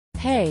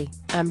Hey,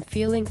 I'm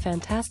feeling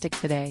fantastic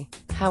today.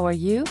 How are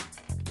you?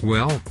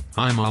 Well,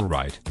 I'm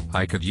alright.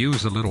 I could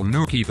use a little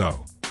nookie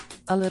though.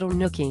 A little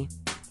nookie.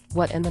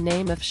 What in the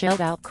name of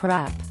shelled out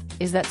crap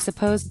is that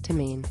supposed to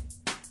mean?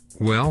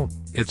 Well,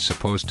 it's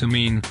supposed to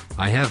mean,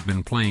 I have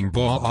been playing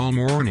ball all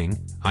morning,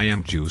 I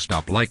am juiced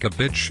up like a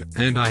bitch,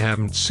 and I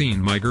haven't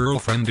seen my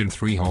girlfriend in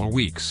 3 whole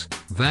weeks.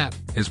 That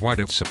is what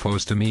it's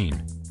supposed to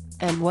mean.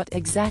 And what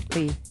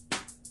exactly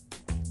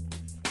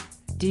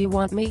do you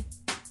want me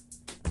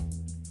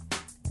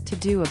to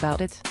do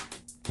about it?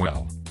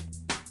 Well,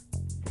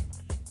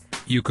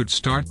 you could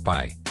start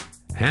by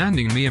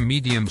handing me a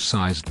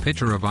medium-sized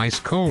pitcher of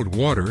ice-cold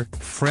water,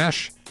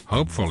 fresh,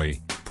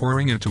 hopefully,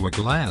 pouring into a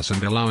glass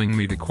and allowing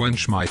me to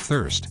quench my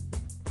thirst.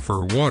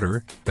 For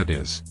water, that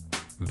is.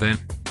 Then,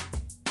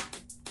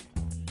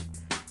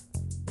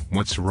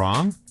 what's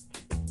wrong?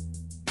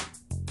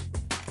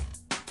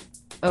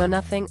 Oh,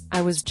 nothing.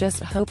 I was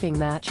just hoping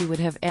that you would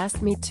have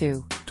asked me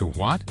to. To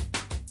what?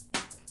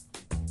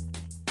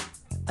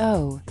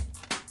 Oh.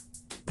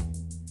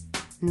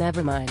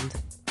 Never mind.